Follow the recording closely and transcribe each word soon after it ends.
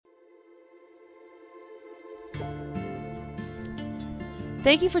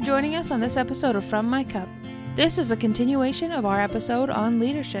Thank you for joining us on this episode of From My Cup. This is a continuation of our episode on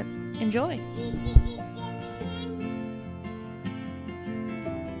leadership. Enjoy.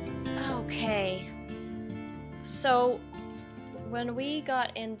 Okay. So when we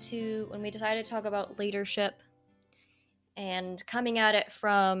decided to talk about leadership and coming at it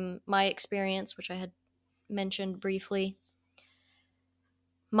from my experience, which I had mentioned briefly,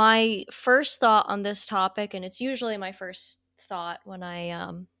 my first thought on this topic, and it's usually my first thought when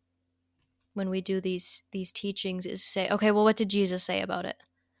we do these teachings, is say, okay, well, what did Jesus say about it?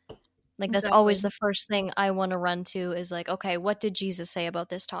 Like, that's always the first thing I want to run to, is like, okay, what did Jesus say about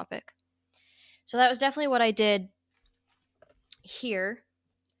this topic? So that was definitely what I did here.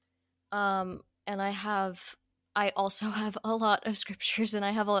 And I also have a lot of scriptures, and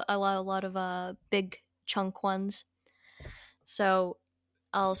I have a lot of big chunk ones. So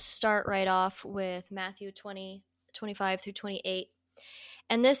I'll start right off with Matthew 20:25 through 28.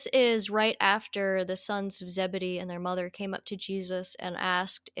 And this is right after the sons of Zebedee and their mother came up to Jesus and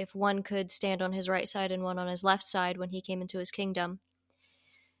asked if one could stand on his right side and one on his left side when he came into his kingdom.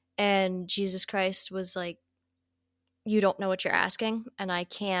 And Jesus Christ was like, you don't know what you're asking, and I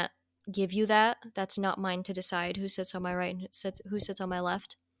can't give you that. That's not mine to decide who sits on my right and who sits on my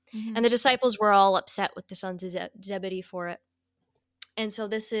left. Mm-hmm. And the disciples were all upset with the sons of Zebedee for it. And so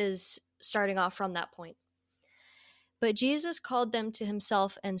this is starting off from that point. But Jesus called them to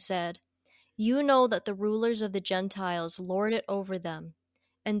himself and said, "You know that the rulers of the Gentiles lord it over them,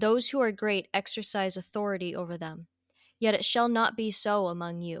 and those who are great exercise authority over them. Yet it shall not be so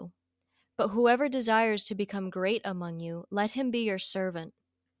among you. But whoever desires to become great among you, let him be your servant.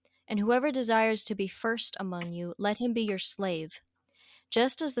 And whoever desires to be first among you, let him be your slave.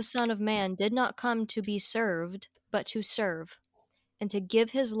 Just as the Son of Man did not come to be served, but to serve, and to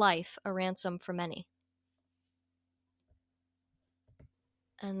give his life a ransom for many."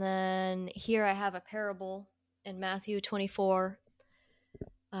 And then here I have a parable in Matthew 24,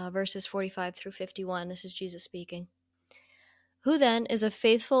 verses 45 through 51. This is Jesus speaking. "Who then is a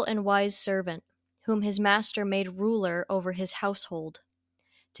faithful and wise servant, whom his master made ruler over his household,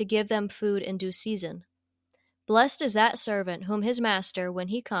 to give them food in due season? Blessed is that servant whom his master, when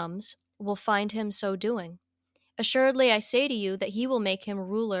he comes, will find him so doing. Assuredly I say to you that he will make him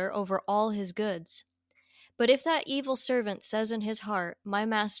ruler over all his goods. But if that evil servant says in his heart, 'My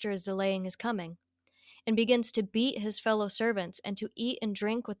master is delaying his coming,' and begins to beat his fellow servants and to eat and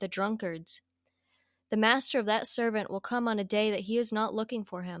drink with the drunkards, the master of that servant will come on a day that he is not looking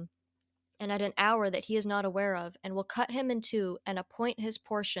for him, and at an hour that he is not aware of, and will cut him in two and appoint his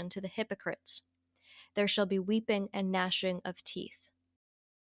portion to the hypocrites. There shall be weeping and gnashing of teeth."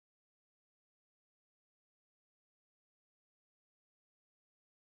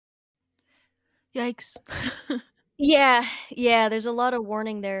 Yikes. Yeah, there's a lot of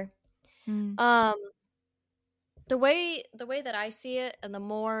warning there. The way that I see it, and the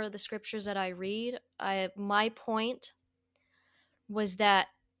more the scriptures that I read, my point was that,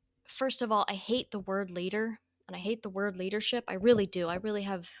 first of all, I hate the word leader, and I hate the word leadership. I really do. I really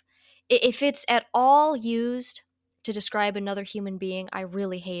have. If it's at all used to describe another human being, I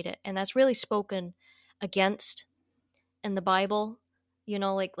really hate it, and that's really spoken against in the Bible. You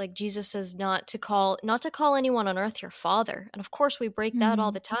know, like Jesus says not to call anyone on earth your father, and of course we break that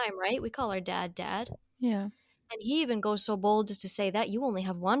all the time, right? We call our dad. Yeah. And he even goes so bold as to say that you only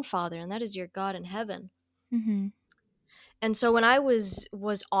have one father, and that is your God in heaven. Mm-hmm. And so when I was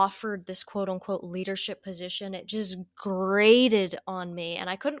offered this quote unquote leadership position, it just grated on me,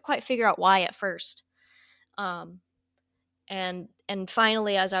 and I couldn't quite figure out why at first. And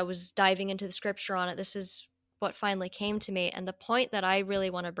finally, as I was diving into the scripture on it, this is what finally came to me. And the point that I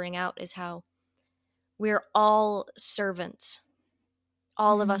really want to bring out is how we're all servants.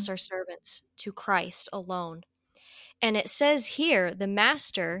 All of us are servants to Christ alone. And it says here, the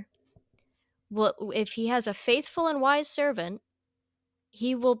master will, if he has a faithful and wise servant,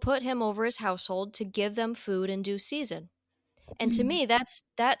 he will put him over his household to give them food in due season. And to me,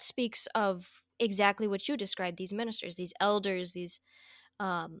 that speaks of exactly what you described, these ministers, these elders, these,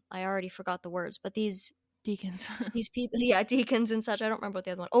 I already forgot the words, but these deacons, these people, yeah, deacons and such. I don't remember what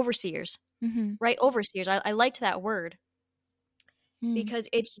the other one, overseers, right? Overseers. I liked that word because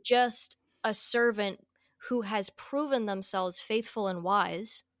it's just a servant who has proven themselves faithful and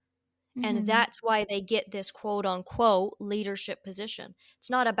wise. And that's why they get this quote unquote leadership position. It's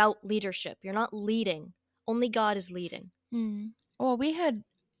not about leadership. You're not leading. Only God is leading. Well, we had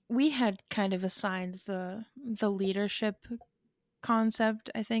kind of assigned the leadership concept,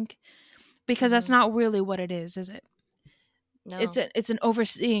 I think, because that's not really what it is it? No. It's an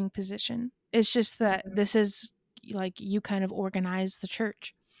overseeing position. It's just that this is like you kind of organize the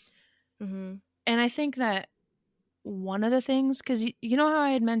church. Mhm. And I think that one of the things, because you know how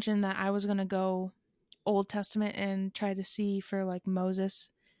I had mentioned that I was going to go Old Testament and try to see for like Moses.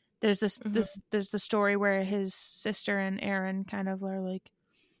 There's Mhm. there's the story where his sister and Aaron kind of are like,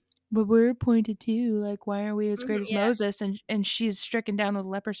 but we're appointed too. Like, why aren't we as Mhm. great as Yeah. Moses? And she's stricken down with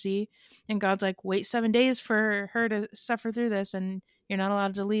leprosy, and God's like, wait 7 days for her to suffer through this, and you're not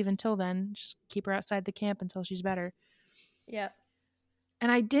allowed to leave until then. Just keep her outside the camp until she's better. Yeah.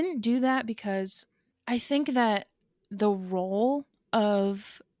 And I didn't do that because I think that the role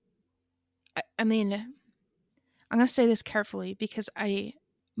of, I mean, I'm going to say this carefully because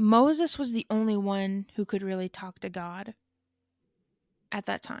Moses was the only one who could really talk to God at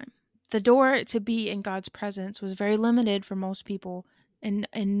that time. The door to be in God's presence was very limited for most people, and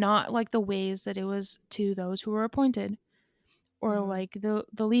not like the ways that it was to those who were appointed, or Mhm. like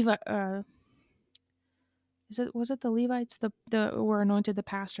the Levi. Was it the Levites the who were anointed the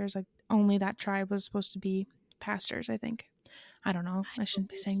pastors? Like only that tribe was supposed to be pastors. I think. I don't know. I shouldn't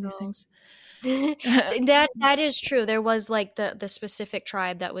be Believe saying these so. things. That is true. There was like the specific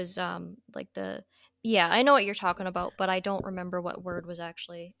tribe that was like the yeah, I know what you're talking about, but I don't remember what word was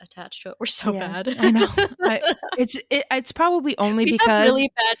actually attached to it. We're so Yeah, bad. I know. It's probably only We have because,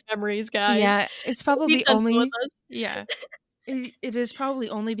 really bad memories, guys. yeah, it's Be probably gentle with only, us. yeah. It is probably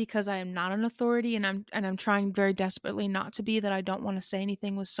only because I am not an authority, and I'm trying very desperately not to be, that I don't want to say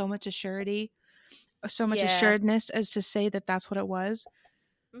anything with so much assurity, or so much Yeah. assuredness as to say that that's what it was.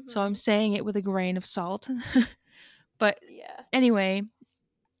 So I'm Mhm. saying it with a grain of salt. But Yeah. anyway,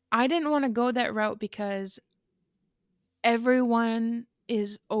 I didn't want to go that route because everyone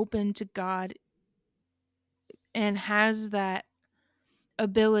is open to God and has that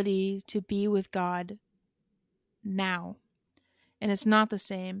ability to be with God now, and it's not the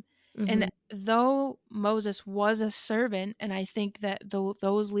same. And Mhm. though Moses was a servant, and I think that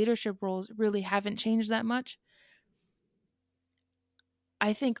those leadership roles really haven't changed that much,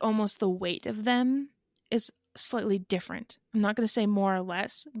 I think almost the weight of them is slightly different. I'm not going to say more or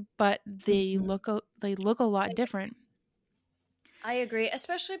less, but Mhm. they look a lot different. I agree,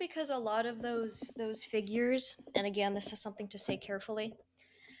 especially because a lot of those figures, and again, this is something to say carefully.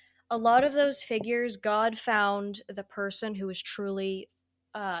 A lot of those figures, God found the person who was truly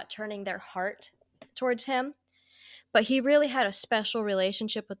turning their heart towards Him, but He really had a special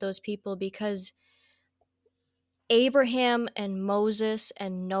relationship with those people because Abraham and Moses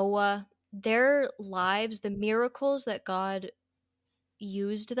and Noah, their lives, the miracles that God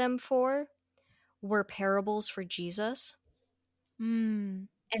used them for, were parables for Jesus. And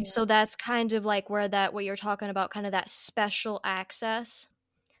Yeah. so that's kind of like where that what you're talking about, kind of that special access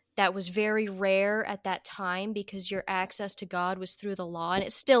that was very rare at that time because your access to God was through the law, and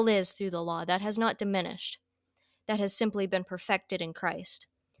it still is through the law. That has not diminished. That has simply been perfected in Christ,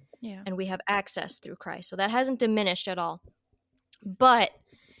 Yeah. and we have access through Christ. So that hasn't diminished at all. But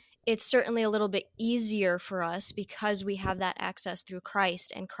it's certainly a little bit easier for us because we have that access through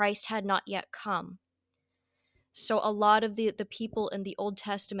Christ, and Christ had not yet come. So a lot of the people in the Old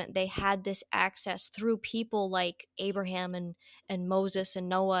Testament, they had this access through people like Abraham and Moses and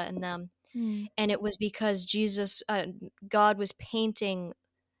Noah and them. Mm. And it was because God was painting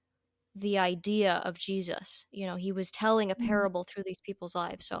the idea of Jesus. You know, He was telling a Mm. parable through these people's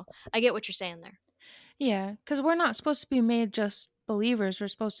lives. So I get what you're saying there. Yeah, because we're not supposed to be made just believers. We're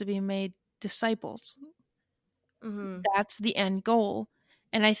supposed to be made disciples. Mm-hmm. That's the end goal.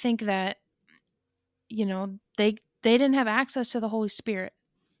 And I think that, they didn't have access to the Holy Spirit,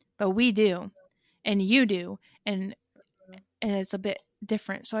 but we do, and you do, and it's a bit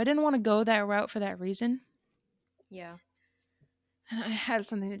different. So I didn't want to go that route for that reason. Yeah. And I had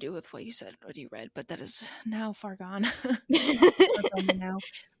something to do with what you said, what you read, but that is now far gone. From me now.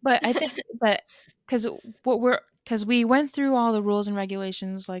 But I think that because we went through all the rules and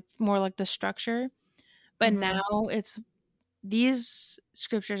regulations, like more like the structure, but Mm-hmm. now it's these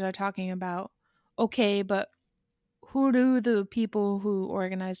scriptures are talking about, okay, but who do the people who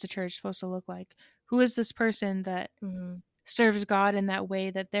organize the church supposed to look like? Who is this person that Mm-hmm. serves God in that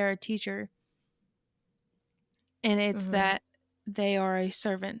way, that they're a teacher? And it's Mm-hmm. that they are a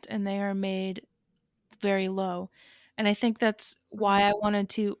servant and they are made very low. And I think that's why I wanted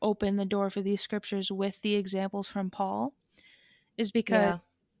to open the door for these scriptures with the examples from Paul, is Yeah.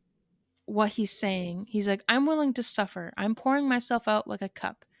 because what he's saying, he's like, I'm willing to suffer. I'm pouring myself out like a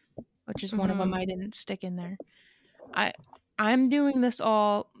cup, which is one of them Mm-hmm. I didn't stick in there. I I'm doing this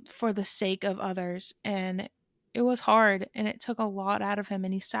all for the sake of others, and it was hard and it took a lot out of him,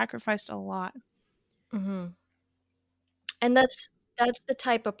 and he sacrificed a lot. Mm-hmm. And that's the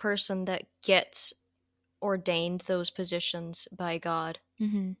type of person that gets ordained those positions by God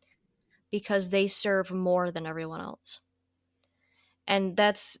Mm-hmm. because they serve more than everyone else. And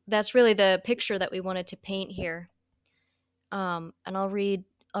that's really the picture that we wanted to paint here. And I'll read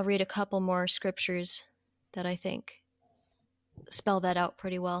a couple more scriptures that I think spell that out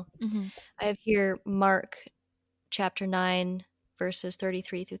pretty well. Mm-hmm. I have here Mark chapter 9, verses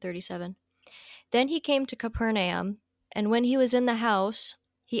 33 through 37. Then he came to Capernaum, and when he was in the house,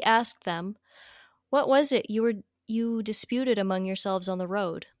 he asked them, "What was it you disputed among yourselves on the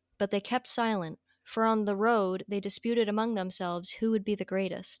road?" But they kept silent, for on the road they disputed among themselves who would be the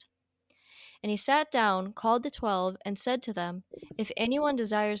greatest. And he sat down, called the 12, and said to them, "If anyone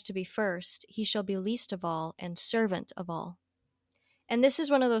desires to be first, he shall be least of all and servant of all." And this is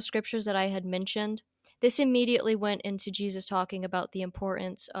one of those scriptures that I had mentioned. This immediately went into Jesus talking about the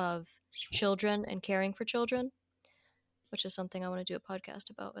importance of children and caring for children, which is something I want to do a podcast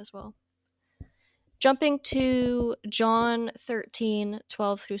about as well. Jumping to John 13,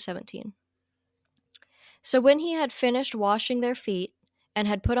 12 through 17. So when he had finished washing their feet and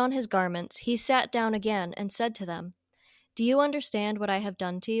had put on his garments, he sat down again and said to them, "Do you understand what I have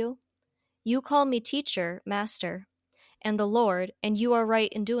done to you? You call me teacher, master, and the Lord, and you are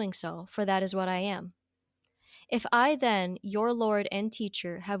right in doing so, for that is what I am. If I then, your Lord and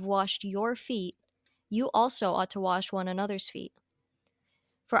teacher, have washed your feet, you also ought to wash one another's feet.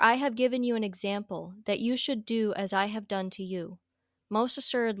 For I have given you an example, that you should do as I have done to you. Most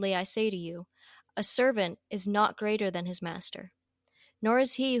assuredly I say to you, a servant is not greater than his master, nor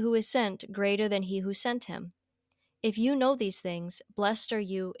is he who is sent greater than he who sent him. If you know these things, blessed are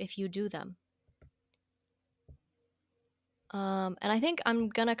you if you do them." And I think I'm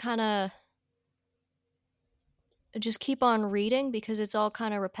gonna kind of just keep on reading because it's all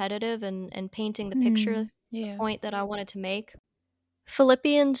kind of repetitive and painting the picture, the Yeah. point that I wanted to make.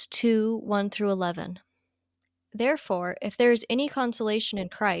 Philippians 2, 1 through 11. Therefore, if there is any consolation in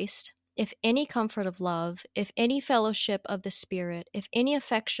Christ, if any comfort of love, if any fellowship of the Spirit, if any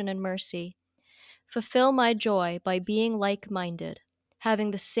affection and mercy, fulfill my joy by being like-minded,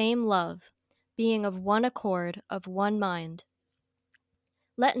 having the same love, being of one accord, of one mind.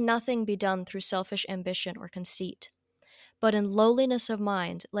 Let nothing be done through selfish ambition or conceit, but in lowliness of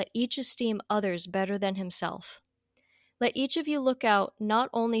mind let each esteem others better than himself. Let each of you look out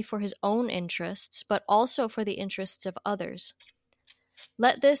not only for his own interests, but also for the interests of others.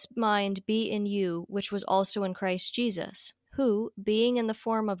 Let this mind be in you, which was also in Christ Jesus, who, being in the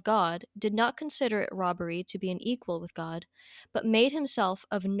form of God, did not consider it robbery to be an equal with God, but made himself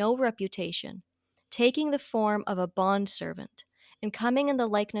of no reputation, taking the form of a bondservant, and coming in the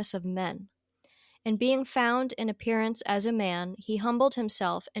likeness of men. And being found in appearance as a man, he humbled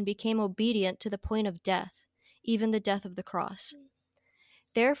himself and became obedient to the point of death, even the death of the cross.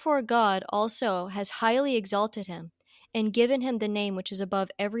 Therefore God also has highly exalted him, and given him the name which is above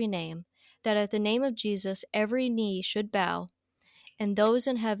every name, that at the name of Jesus every knee should bow, and those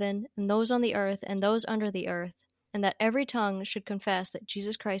in heaven, and those on the earth, and those under the earth, and that every tongue should confess that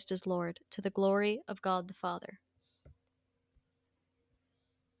Jesus Christ is Lord, to the glory of God the Father.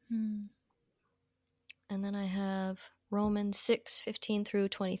 Mm. And then I have Romans 6, 15 through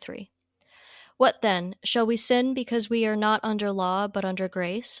 23. What then? Shall we sin because we are not under law, but under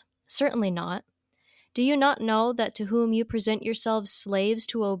grace? Certainly not. Do you not know that to whom you present yourselves slaves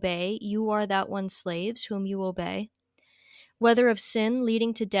to obey, you are that one slaves whom you obey? Whether of sin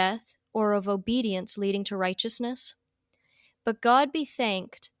leading to death, or of obedience leading to righteousness? But God be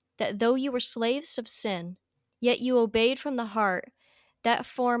thanked that though you were slaves of sin, yet you obeyed from the heart that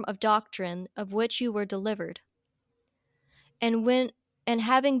form of doctrine of which you were delivered. And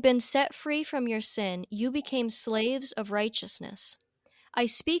having been set free from your sin, you became slaves of righteousness. I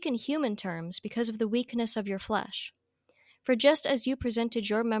speak in human terms because of the weakness of your flesh. For just as you presented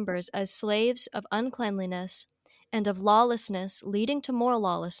your members as slaves of uncleanliness and of lawlessness leading to more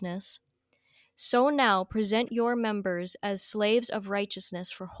lawlessness, so now present your members as slaves of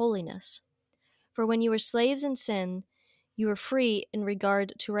righteousness for holiness. For when you were slaves in sin, you were free in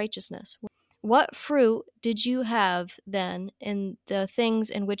regard to righteousness. What fruit did you have then in the things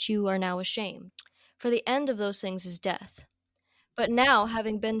in which you are now ashamed? For the end of those things is death. But now,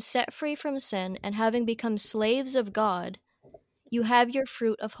 having been set free from sin and having become slaves of God, you have your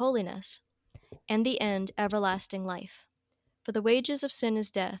fruit of holiness, and the end everlasting life. For the wages of sin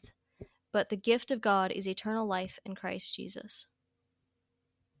is death, but the gift of God is eternal life in Christ Jesus.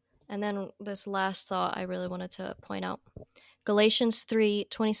 And then this last thought I really wanted to point out. Galatians 3,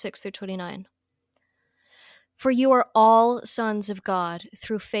 26 through 29. For you are all sons of God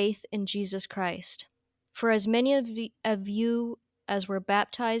through faith in Jesus Christ. For as many of you as were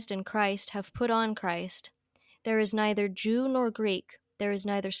baptized in Christ, have put on Christ. There is neither Jew nor Greek, there is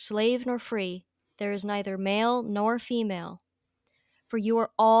neither slave nor free, there is neither male nor female, for you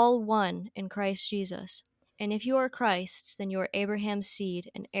are all one in Christ Jesus. And if you are Christ's, then you are Abraham's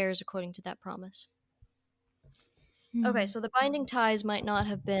seed and heirs according to that promise. Okay, so the binding ties might not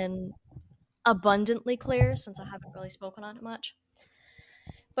have been abundantly clear since I haven't really spoken on it much.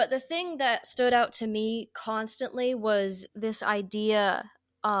 But the thing that stood out to me constantly was this idea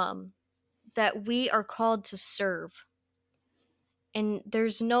that we are called to serve. And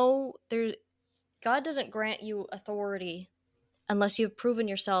God doesn't grant you authority unless you've proven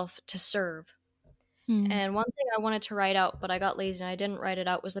yourself to serve. And one thing I wanted to write out, but I got lazy and I didn't write it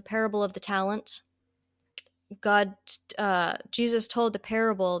out, was the parable of the talents. Jesus told the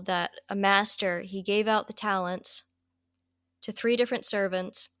parable that a master, he gave out the talents to 3 different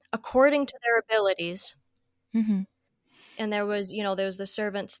servants according to their abilities. Mm-hmm. And there was the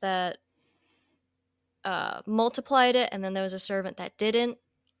servants that multiplied it, and then there was a servant that didn't.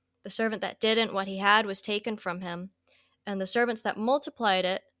 The servant that didn't, what he had was taken from him. And the servants that multiplied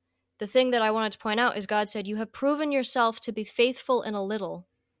it, the thing that I wanted to point out is God said, you have proven yourself to be faithful in a little.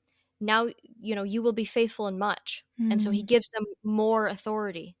 Now, you will be faithful in much. And so he gives them more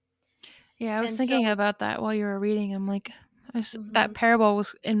authority. Yeah, I was thinking about that while you were reading. I'm like, that parable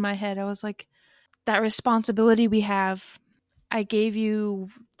was in my head. I was like, that responsibility we have, I gave you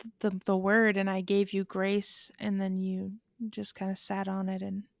the word and I gave you grace, and then you just kind of sat on it,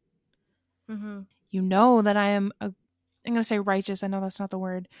 and you know that I am I'm going to say righteous. I know that's not the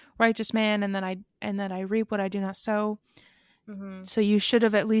word. Righteous man, and then I reap what I do not sow. So you should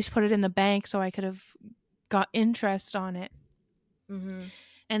have at least put it in the bank so I could have got interest on it.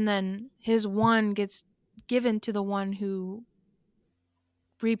 And then his one gets given to the one who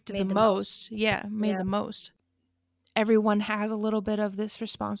reaped the most. Yeah, made the most. Everyone has a little bit of this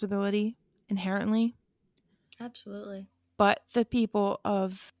responsibility inherently. Absolutely. But the people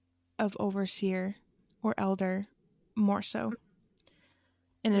of overseer or elder more so.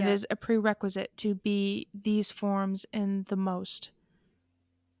 And it is a prerequisite to be these forms in the most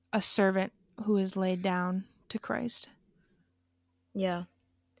a servant who is laid down to Christ. Yeah.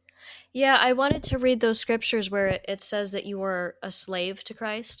 Yeah, I wanted to read those scriptures where it says that you were a slave to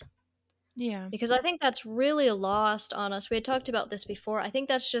Christ. Yeah. Because I think that's really lost on us. We had talked about this before. I think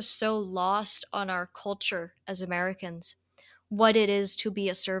that's just so lost on our culture as Americans. What it is to be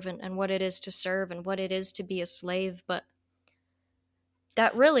a servant and what it is to serve and what it is to be a slave. But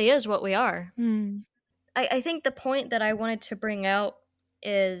that really is what we are. I think the point that I wanted to bring out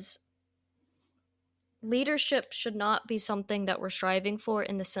is leadership should not be something that we're striving for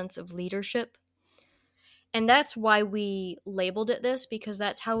in the sense of leadership. And that's why we labeled it this, because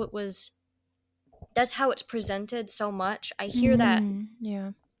that's how it's presented so much. I hear that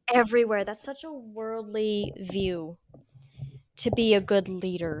everywhere. That's such a worldly view to be a good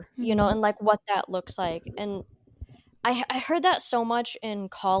leader, and like what that looks like. And I heard that so much in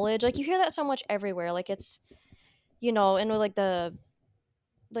college. Like you hear that so much everywhere. Like it's, and like the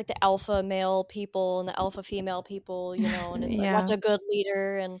alpha male people and the alpha female people, and it's like what's a good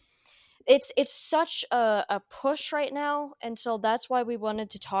leader, and it's such a push right now. And so that's why we wanted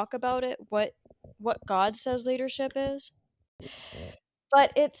to talk about it, what God says leadership is.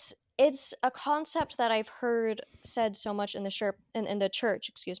 But it's a concept that I've heard said so much in the church,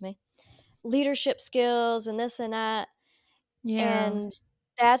 excuse me. Leadership skills and this and that. Yeah. And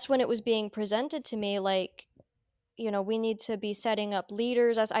that's when it was being presented to me like, we need to be setting up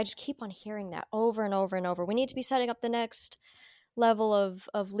leaders. As I just keep on hearing that over and over and over. We need to be setting up the next level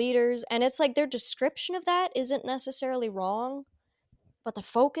of leaders. And it's like their description of that isn't necessarily wrong, but the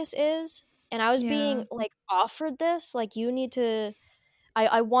focus is. And I was being like offered this, like you need to,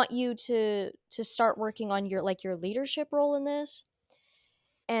 I want you to start working on your leadership role in this.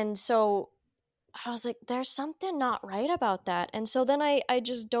 And so I was like, there's something not right about that. And so then I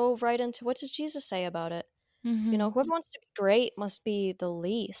just dove right into what does Jesus say about it? Whoever wants to be great must be the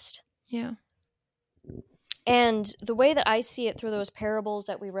least. Yeah. And the way that I see it through those parables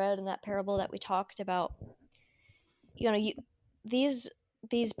that we read and that parable that we talked about,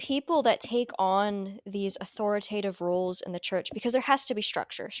 these people that take on these authoritative roles in the church, because there has to be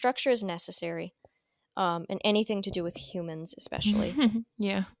structure. Structure is necessary, and anything to do with humans, especially.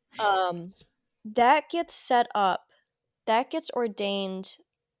 Yeah. That gets set up. That gets ordained.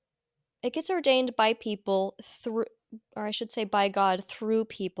 It gets ordained by people through, or I should say by God through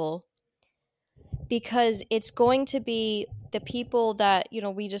people, because it's going to be the people that,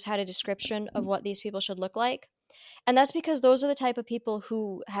 we just had a description of what these people should look like. And that's because those are the type of people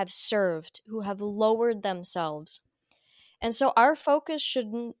who have served, who have lowered themselves. And so our focus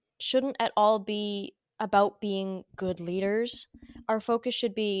shouldn't at all be about being good leaders. Our focus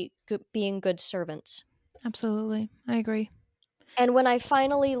should be being good servants. Absolutely. I agree. And when I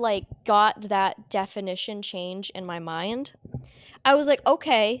finally like got that definition change in my mind, I was like,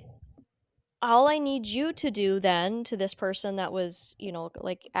 okay, all I need you to do then, to this person that was,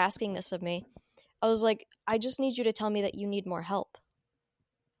 like asking this of me, I was like, I just need you to tell me that you need more help.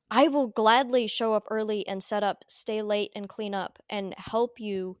 I will gladly show up early and set up, stay late and clean up and help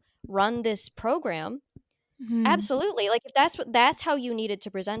you run this program. Mm-hmm. Absolutely. Like if that's how you needed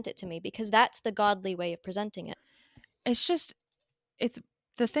to present it to me, because that's the godly way of presenting it. It's just, it's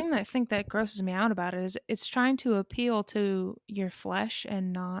the thing that I think that grosses me out about it is it's trying to appeal to your flesh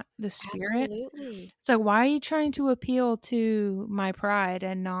and not the spirit. Absolutely. So why are you trying to appeal to my pride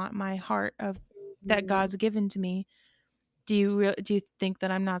and not my heart of that Mhm. God's given to me? Do you think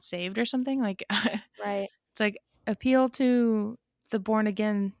that I'm not saved or something? Like Right. it's like appeal to the born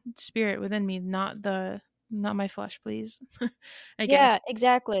again spirit within me, not my flesh, please. I guess. Yeah,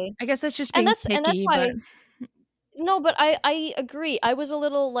 exactly. I guess that's just And being that's picky, but why no, but I agree. I was a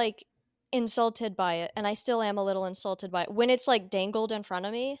little like insulted by it, and I still am a little insulted by it when it's like dangled in front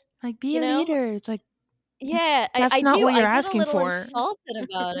of me, like be you a know? leader. It's like Yeah, that's I not do. what I you're get a asking little for. insulted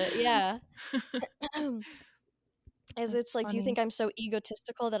about it. Yeah. As it's That's like, do you funny. think I'm so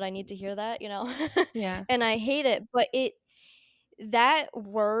egotistical that I need to hear that, Yeah. And I hate it, but that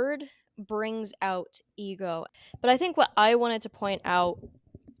word brings out ego. But I think what I wanted to point out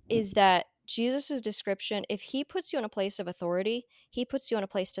is that Jesus's description, if he puts you in a place of authority, he puts you in a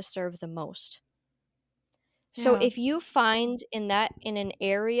place to serve the most. So Yeah. if you find in an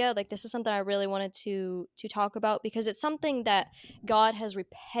area, like this is something I really wanted to talk about because it's something that God has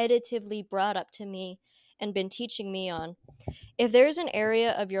repetitively brought up to me and been teaching me on. If there's an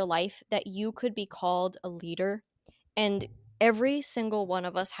area of your life that you could be called a leader, and every single one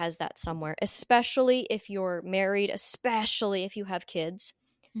of us has that somewhere, especially if you're married, especially if you have kids,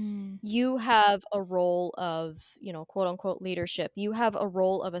 Mm, you have a role of, quote unquote leadership. You have a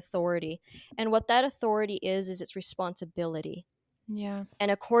role of authority. And what that authority is its responsibility. yeah. And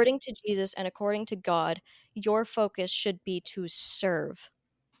according to Jesus and according to God, your focus should be to serve.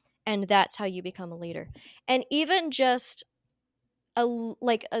 And that's how you become a leader. And even just a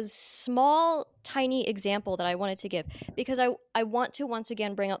small tiny example that I wanted to give, because I want to once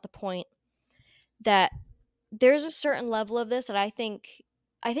again bring out the point that there's a certain level of this that I think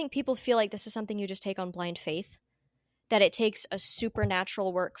people feel like this is something you just take on blind faith, that it takes a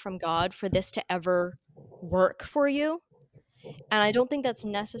supernatural work from God for this to ever work for you. And I don't think that's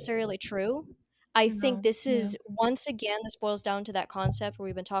necessarily true. I think No. this Yeah. is, once again, this boils down to that concept where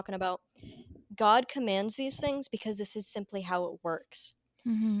we've been talking about. God commands these things because this is simply how it works.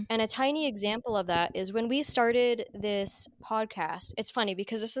 Mm-hmm. And a tiny example of that is when we started this podcast. It's funny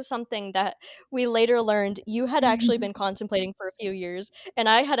because this is something that we later learned you had actually been contemplating for a few years, and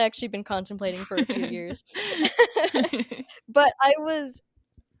I had actually been contemplating for a few years. But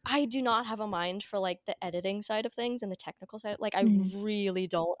I do not have a mind for like the editing side of things and the technical side. Like I Mm. really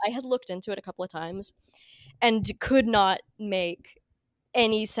don't. I had looked into it a couple of times and could not make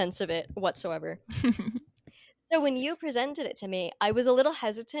any sense of it whatsoever. So when you presented it to me, I was a little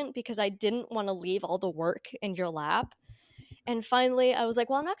hesitant because I didn't want to leave all the work in your lap. And finally, I was like,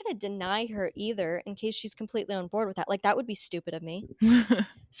 well, I'm not going to deny her either in case she's completely on board with that. Like, that would be stupid of me.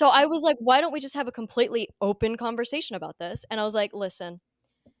 So I was like, why don't we just have a completely open conversation about this? And I was like, listen,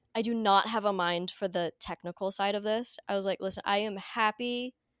 I do not have a mind for the technical side of this. I was like, listen, I am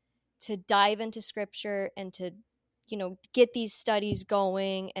happy to dive into scripture and to get these studies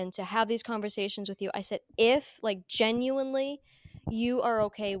going and to have these conversations with you. I said, if like genuinely you are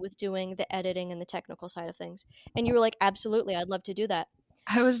okay with doing the editing and the technical side of things, and you were like, absolutely, I'd love to do that.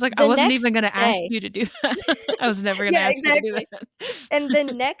 I was like, I The wasn't next even going to ask day, you to do that. I was never going to yeah, ask you to do exactly. And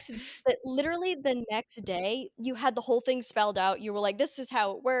literally the next day, you had the whole thing spelled out. You were like, this is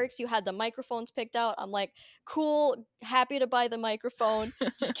how it works. You had the microphones picked out. I'm like, cool, happy to buy the microphone.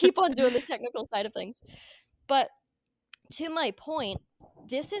 Just keep on doing the technical side of things. But to my point,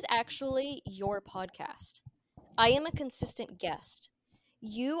 this is actually your podcast. I am a consistent guest.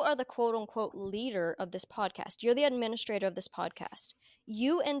 You are the quote unquote leader of this podcast. You're the administrator of this podcast.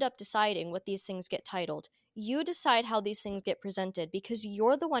 You end up deciding what these things get titled. You decide how these things get presented because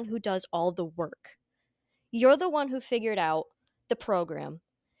you're the one who does all the work. You're the one who figured out the program.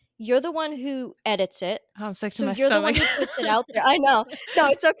 You're the one who edits it. Oh, I'm sick to So my you're the stomach. one who puts it out there. I know. No,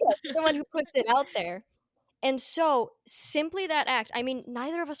 it's okay. You're the one who puts it out there. And so, simply that act, I mean,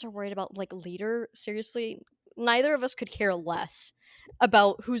 neither of us are worried about like leader. Seriously, neither of us could care less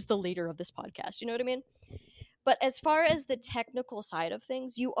about who's the leader of this podcast. You know what I mean? But as far as the technical side of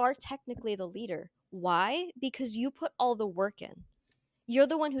things, you are technically the leader. Why? Because you put all the work in. You're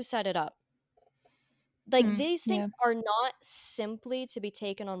the one who set it up. Like, these things Yeah. are not simply to be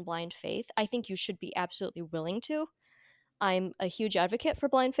taken on blind faith. I think you should be absolutely willing to. I'm a huge advocate for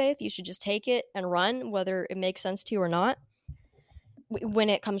blind faith. You should just take it and run, whether it makes sense to you or not, when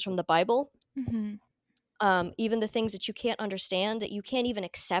it comes from the Bible. Mm-hmm. Even the things that you can't understand, that you can't even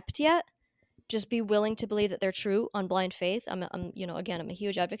accept yet, just be willing to believe that they're true on blind faith. Again, I'm a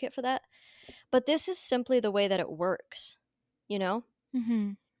huge advocate for that. But this is simply the way that it works, you know?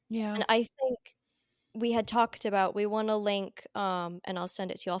 Mm-hmm. Yeah. And I think we had talked about, we want to link, and I'll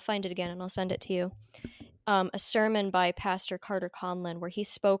send it to you. I'll find it again and I'll send it to you. A sermon by Pastor Carter Conlon where he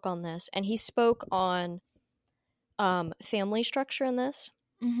spoke on this, and he spoke on family structure in this.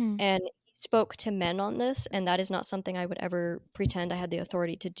 Mm-hmm. And he spoke to men on this, and that is not something I would ever pretend I had the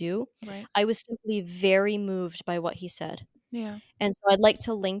authority to do. Right. I was simply very moved by what he said. Yeah. And so I'd like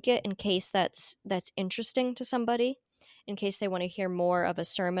to link it in case that's interesting to somebody, in case they want to hear more of a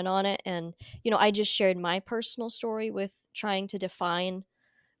sermon on it. And, I just shared my personal story with trying to define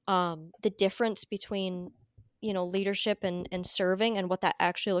the difference between, leadership and serving, and what that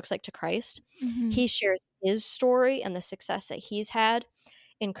actually looks like to Christ. Mm-hmm. He shares his story and the success that he's had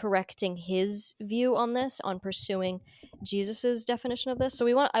in correcting his view on this, on pursuing Jesus's definition of this. So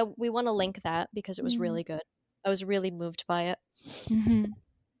we want to link that because it was really good. I was really moved by it. Mm-hmm.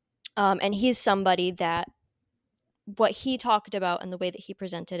 And he's somebody that what he talked about and the way that he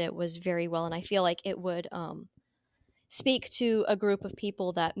presented it was very well. And I feel like it would speak to a group of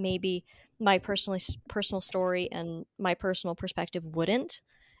people that maybe my personal story and my personal perspective wouldn't.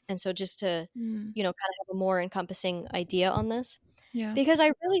 And so just to, kind of have a more encompassing idea on this. Yeah. Because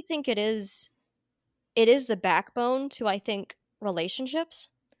I really think it is the backbone to, I think, relationships,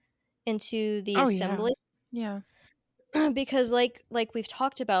 into the assembly. Yeah. Because like we've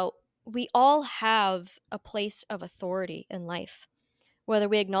talked about, we all have a place of authority in life, whether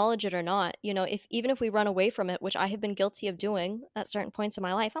we acknowledge it or not. Even if we run away from it, which I have been guilty of doing at certain points in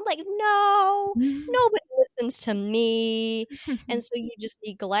my life, I'm like, no, nobody listens to me. And so you just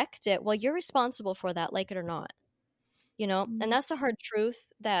neglect it. Well, you're responsible for that, like it or not. And that's the hard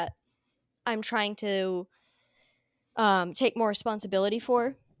truth that I'm trying to take more responsibility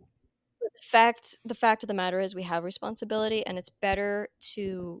for. But the fact of the matter is, we have responsibility, and it's better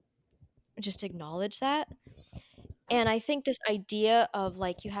to just acknowledge that. And I think this idea of,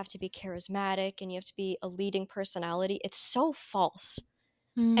 like, you have to be charismatic and you have to be a leading personality, it's so false.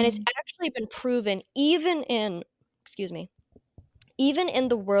 And it's actually been proven even in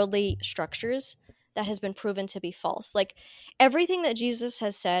the worldly structures, that has been proven to be false. Like, everything that Jesus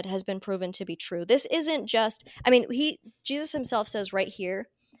has said has been proven to be true. This isn't just, Jesus himself says right here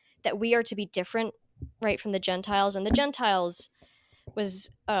that we are to be different, right, from the Gentiles. And the Gentiles was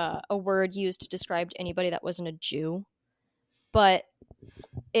a word used to describe anybody that wasn't a Jew. But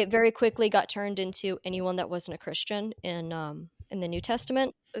it very quickly got turned into anyone that wasn't a Christian in the New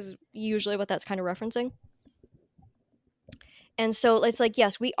Testament, is usually what that's kind of referencing. And so it's like,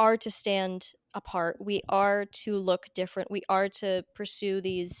 yes, we are to stand apart. We are to look different. We are to pursue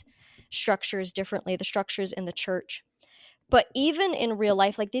these structures differently, the structures in the church. But even in real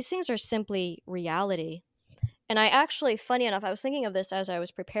life, like, these things are simply reality. And I actually, funny enough, I was thinking of this as I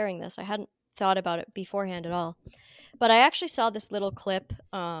was preparing this. I hadn't thought about it beforehand at all. But I actually saw this little clip,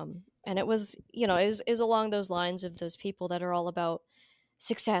 and it was, it was along those lines of those people that are all about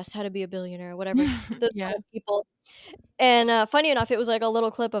success, how to be a billionaire, whatever, those kind of people. And funny enough, it was like a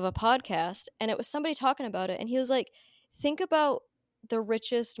little clip of a podcast, and it was somebody talking about it, and he was like, think about the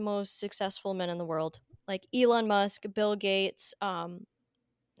richest, most successful men in the world, like Elon Musk, Bill Gates,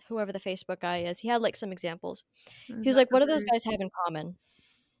 whoever the Facebook guy is. He had like some examples. He was like, what do those guys have in common?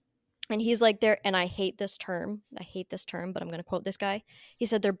 And he's like, and I hate this term, but I'm going to quote this guy. He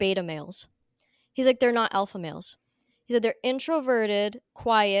said, they're beta males. He's like, they're not alpha males. He said, they're introverted,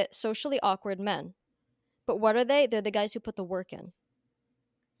 quiet, socially awkward men. But what are they? They're the guys who put the work in.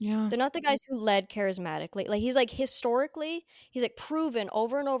 Yeah. They're not the guys who led charismatically. Like, he's like, historically, he's like, proven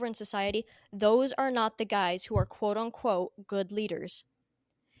over and over in society, those are not the guys who are quote unquote good leaders.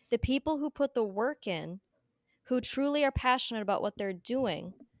 The people who put the work in, who truly are passionate about what they're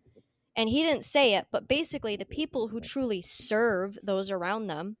doing. And he didn't say it, but basically the people who truly serve those around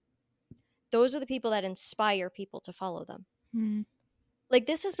them, those are the people that inspire people to follow them. Like,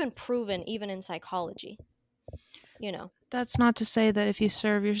 this has been proven even in psychology. That's not to say that if you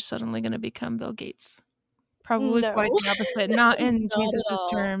serve, you're suddenly going to become Bill Gates. Probably quite the opposite. Not in Jesus'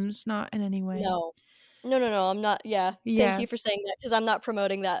 terms, not in any way. No, I'm not. Yeah. Thank you for saying that, because I'm not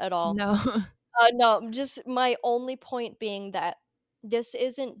promoting that at all. No. No, just my only point being that this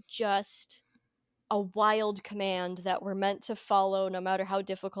isn't just a wild command that we're meant to follow no matter how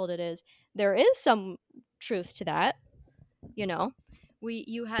difficult it is. There is some truth to that, you know.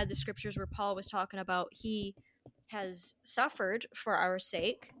 You had the scriptures where Paul was talking about he has suffered for our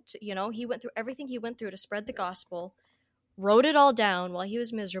sake. He went through everything he went through to spread the gospel, wrote it all down while he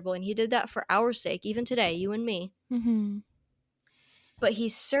was miserable, and he did that for our sake, even today, you and me. Mm-hmm. But he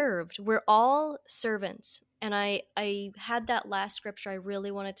served. We're all servants. And I had that last scripture I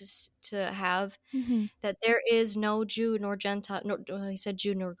really wanted to have, Mm-hmm. that there is no Jew nor Gentile, he said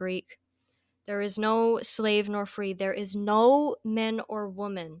Jew nor Greek. There is no slave nor free. There is no man or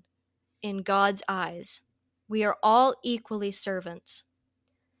woman in God's eyes. We are all equally servants,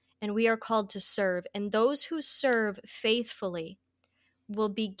 and we are called to serve. And those who serve faithfully will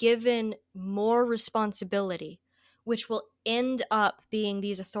be given more responsibility, which will end up being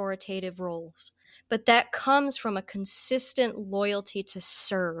these authoritative roles. But that comes from a consistent loyalty to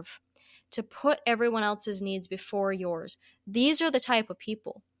serve, to put everyone else's needs before yours. These are the type of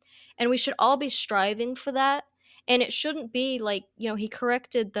people. And we should all be striving for that. And it shouldn't be like, he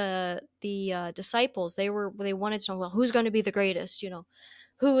corrected the disciples. They wanted to know, well, who's going to be the greatest,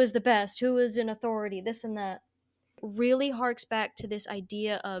 who is the best, who is in authority, this and that. Really harks back to this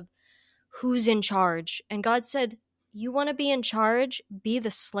idea of who's in charge. And God said, you want to be in charge? Be the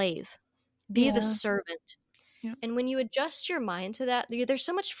slave, be the Yeah. servant. Yeah. And when you adjust your mind to that, there's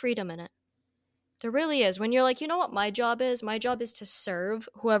so much freedom in it. There really is. When you're like, you know what my job is? My job is to serve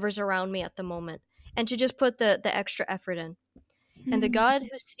whoever's around me at the moment and to just put the extra effort in. And the Mm-hmm. God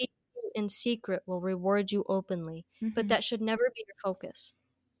who sees you in secret will reward you openly. But Mm-hmm. that should never be your focus.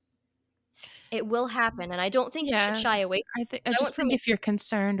 It will happen. And I don't think you should Yeah. shy away. I I went just from think if you're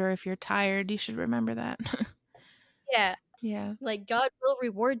concerned or if you're tired, you should remember that. yeah, Yeah. like God will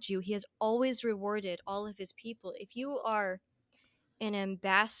reward you. He has always rewarded all of his people. If you are an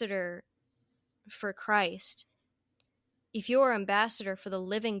ambassador for Christ, if you are ambassador for the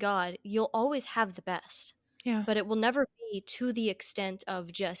living God, you'll always have the best. Yeah. But it will never be to the extent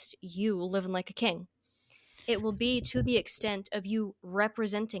of just you living like a king. It will be to the extent of you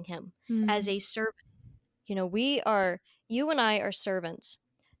representing him as Mm. a servant. You and I are servants.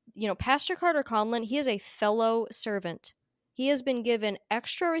 Pastor Carter Conlon, he is a fellow servant. He has been given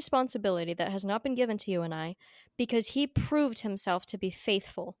extra responsibility that has not been given to you and I because he proved himself to be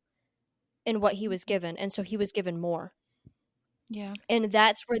faithful in what he was given, and so he was given more. Yeah. And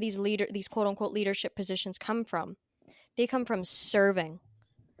that's where these quote unquote leadership positions come from. They come from serving.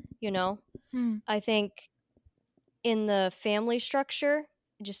 Mm. I think in the family structure,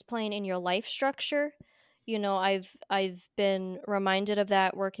 just plain in your life structure, I've been reminded of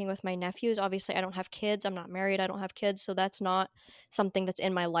that working with my nephews. Obviously, I don't have kids. I'm not married. I don't have kids, so that's not something that's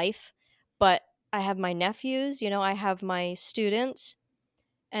in my life. But I have my nephews, I have my students,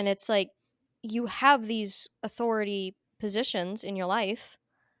 and it's like you have these authority positions in your life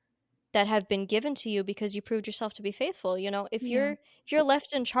that have been given to you because you proved yourself to be faithful. If Yeah. you're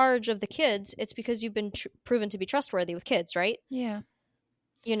left in charge of the kids, it's because you've been proven to be trustworthy with kids, right? Yeah.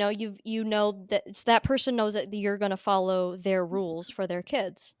 That that person knows that you're going to follow their rules for their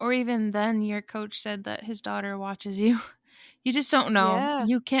kids. Or even then, your coach said that his daughter watches you. You just don't know. Yeah.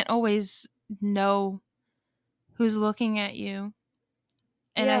 You can't always know who's looking at you.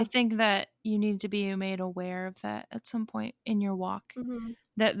 And I Yeah. think that you need to be made aware of that at some point in your walk. Mm-hmm.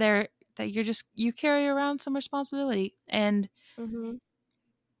 That you carry around some responsibility, and Mm-hmm.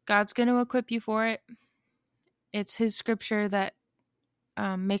 God's going to equip you for it. It's his scripture that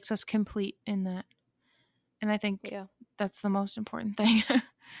makes us complete in that. And I think Yeah. that's the most important thing.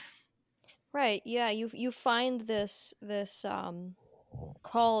 Right. Yeah. You find this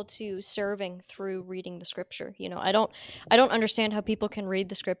call to serving through reading the scripture. I don't understand how people can read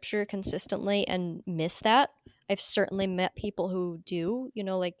the scripture consistently and miss that. I've certainly met people who do,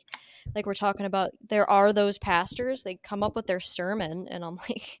 like we're talking about, there are those pastors, they come up with their sermon and I'm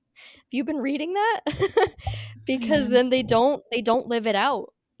like, have you been reading that? Because Yeah. then they don't live it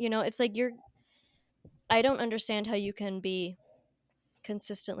out. It's like I don't understand how you can be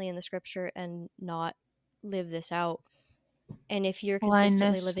consistently in the scripture and not live this out. And if you're consistently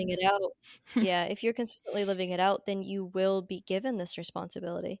Blindness. living it out, yeah, if you're consistently living it out, then you will be given this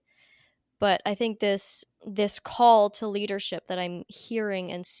responsibility. But I think this call to leadership that I'm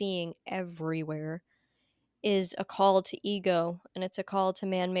hearing and seeing everywhere is a call to ego, and it's a call to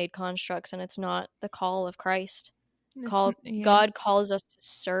man-made constructs, and it's not the call of Christ. Yeah. God calls us to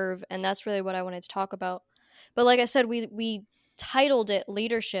serve, and that's really what I wanted to talk about. But like I said, we titled it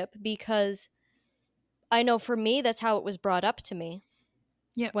leadership because I know for me that's how it was brought up to me.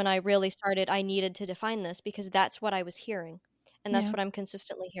 Yep. when I really started, I needed to define this because that's what I was hearing. And that's Yeah. what I'm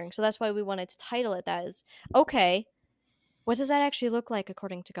consistently hearing. So that's why we wanted to title it that is, okay, what does that actually look like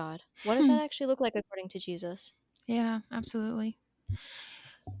according to God? What does that actually look like according to Jesus? Yeah, absolutely.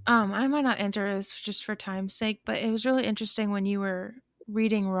 I might not enter this just for time's sake, but it was really interesting when you were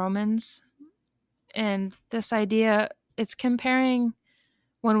reading Romans and this idea, it's comparing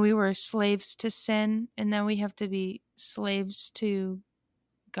when we were slaves to sin and then we have to be slaves to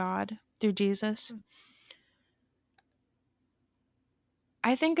God through Jesus.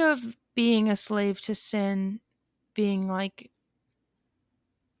 I think of being a slave to sin being like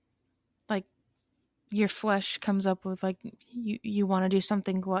your flesh comes up with like you want to do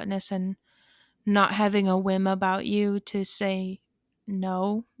something gluttonous and not having a whim about you to say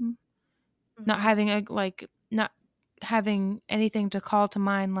no, not Mm-hmm. having a like not having anything to call to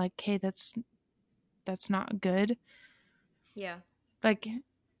mind like hey that's not good, Yeah. like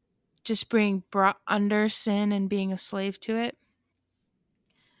just being brought under sin and being a slave to it.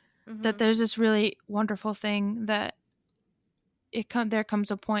 That Mm-hmm. there's this really wonderful thing that there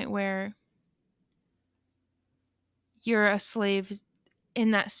comes a point where you're a slave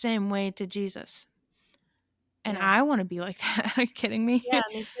in that same way to Jesus. And Yeah. I want to be like that. Are you kidding me? Yeah,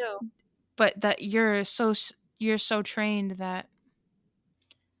 me too. But that you're so trained that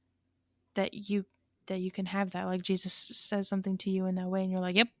you that you can have that. Like Jesus says something to you in that way, and you're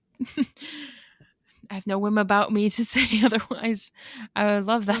like, "Yep, I have no whim about me to say otherwise." I would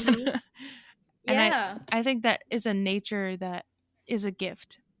love Mm-hmm. that, and Yeah. I think that is a nature that is a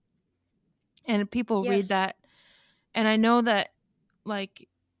gift, and people read Yes. that, and I know that like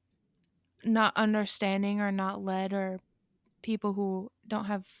not understanding or not led or people who don't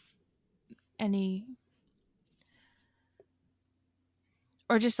have any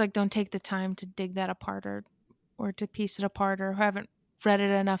or just like don't take the time to dig that apart or to piece it apart or haven't read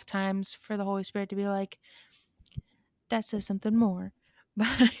it enough times for the Holy Spirit to be like that says something more.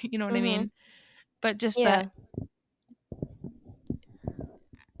 But you know what I Mm-hmm. mean? But just that Yeah.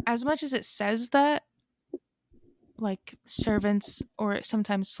 as much as it says that like servants or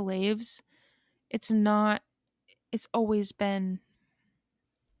sometimes slaves, it's not it's always been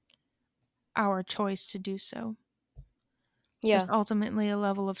our choice to do so. There's Yeah. ultimately a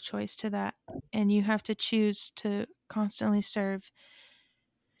level of choice to that and you have to choose to constantly serve.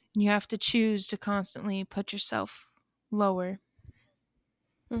 You have to choose to constantly put yourself lower.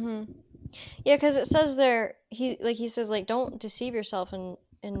 Mm-hmm. Yeah, because it says there, he says like, don't deceive yourself,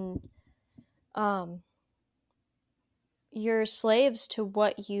 and um, you're slaves to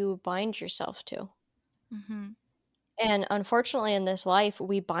what you bind yourself to. Mhm. And unfortunately, in this life,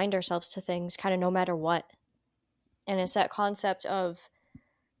 we bind ourselves to things kind of no matter what. And it's that concept of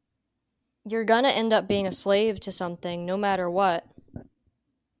you're gonna end up being a slave to something no matter what.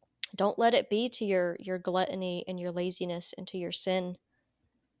 Don't let it be to your gluttony and your laziness and to your sin.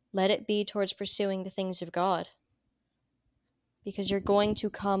 Let it be towards pursuing the things of God. Because you're going to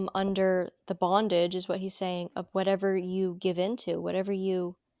come under the bondage, is what he's saying, of whatever you give into, whatever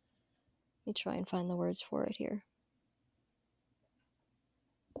you. Let me try and find the words for it here.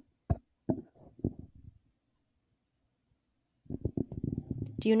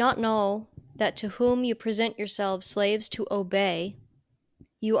 Do you not know that to whom you present yourselves slaves to obey,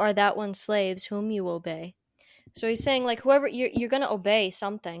 you are that one slaves whom you obey? So he's saying, like, whoever you're going to obey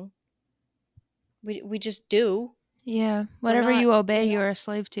something. We just do. Yeah, We're whatever not, you obey, you're a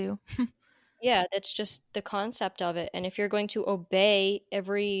slave to. yeah, that's just the concept of it. And if you're going to obey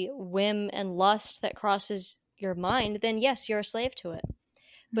every whim and lust that crosses your mind, then yes, you're a slave to it.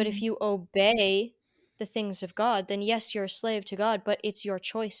 But if Mm. you obey the things of God, then yes, you're a slave to God, but it's your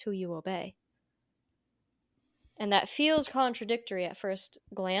choice who you obey. And that feels contradictory at first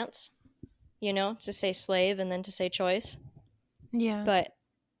glance, to say slave and then to say choice. Yeah. But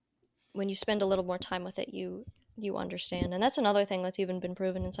when you spend a little more time with it, you understand. And that's another thing that's even been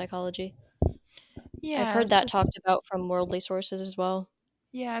proven in psychology. I've Yeah, heard it's that just talked about from worldly sources as well.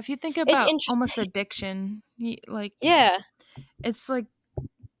 yeah, if you think It's about almost interesting. addiction, like Yeah. it's like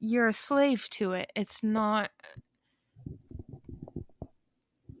you're a slave to it. It's not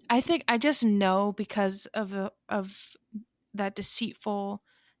I think I just know because of that deceitful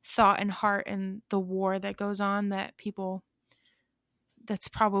thought and heart and the war that goes on that people that's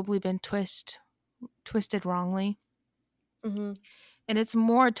probably been twisted wrongly. Mm-hmm. And it's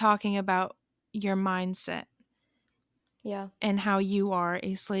more talking about your mindset Yeah. and how you are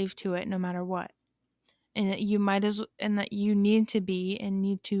a slave to it no matter what. And that you might as and that you need to be and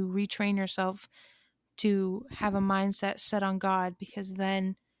need to retrain yourself to have a mindset set on God because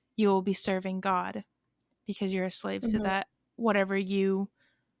then you will be serving God because you're a slave to Mm-hmm. that whatever you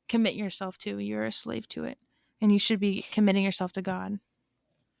commit yourself to. You're a slave to it, and you should be committing yourself to God.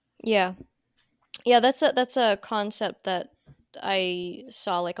 Yeah. That's a concept that I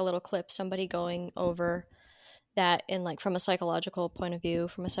saw, like a little clip, somebody going over that in, like, from a psychological point of view,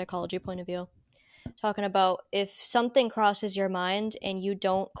 from a psychology point of view, talking about if something crosses your mind and you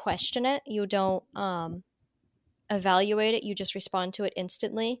don't question it, you don't evaluate it, you just respond to it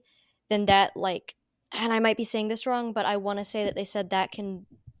instantly, then that, like, and I might be saying this wrong, but I want to say that they said that can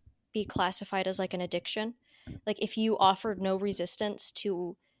be classified as like an addiction. Like, if you offered no resistance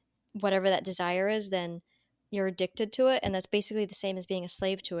to whatever that desire is, then you're addicted to it, and that's basically the same as being a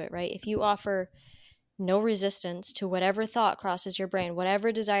slave to it, right? If you offer no resistance to whatever thought crosses your brain,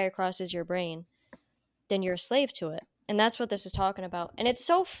 whatever desire crosses your brain, then you're a slave to it. And that's what this is talking about. And it's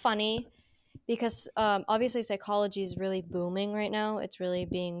so funny because obviously psychology is really booming right now. It's really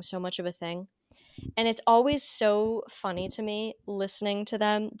being so much of a thing. And it's always so funny to me listening to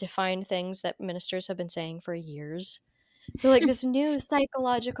them define things that ministers have been saying for years. They're like, this new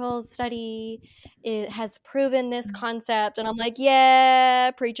psychological study, it has proven this concept. And I'm like,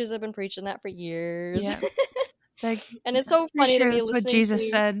 yeah, preachers have been preaching that for years. Yeah. It's like, and it's so funny to me that's what Jesus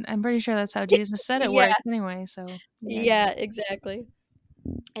said. I'm pretty sure that's how Jesus said it works anyway. So yeah, exactly.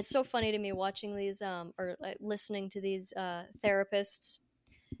 It's so funny to me watching these or listening to these therapists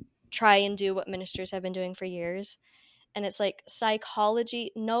try and do what ministers have been doing for years. And it's like,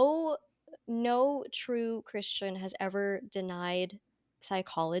 psychology, no true Christian has ever denied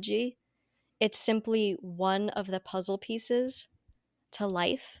psychology. It's simply one of the puzzle pieces to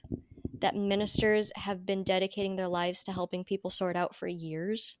life that ministers have been dedicating their lives to helping people sort out for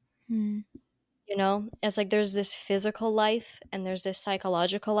years. You know, it's like there's this physical life, and there's this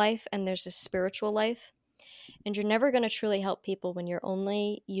psychological life, and there's this spiritual life. And you're never going to truly help people when you're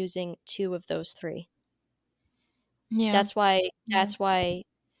only using two of those three. Yeah. That's why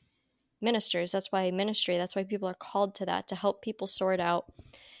ministers, that's why ministry, that's why people are called to that, to help people sort out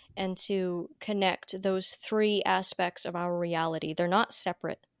and to connect those three aspects of our reality. They're not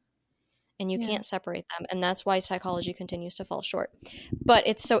separate, and you can't separate them. And that's why psychology continues to fall short. But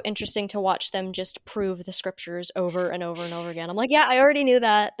it's so interesting to watch them just prove the scriptures over and over and over again. I'm like, yeah, I already knew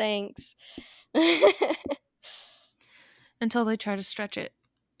that. Thanks. Until they try to stretch it,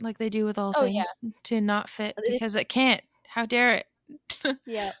 like they do with all things, to not fit, because it can't. How dare it?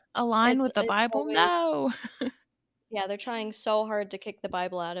 Yeah. Align with the Bible? Always, no. Yeah, they're trying so hard to kick the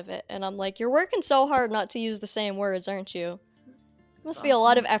Bible out of it. And I'm like, you're working so hard not to use the same words, aren't you? Must be a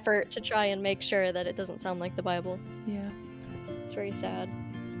lot of effort to try and make sure that it doesn't sound like the Bible. Yeah. It's very sad.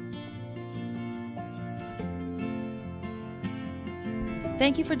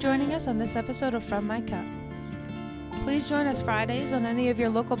 Thank you for joining us on this episode of From My Cup. Please join us Fridays on any of your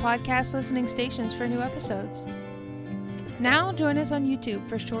local podcast listening stations for new episodes. Now join us on YouTube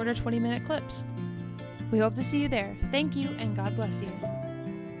for shorter 20-minute clips. We hope to see you there. Thank you, and God bless you.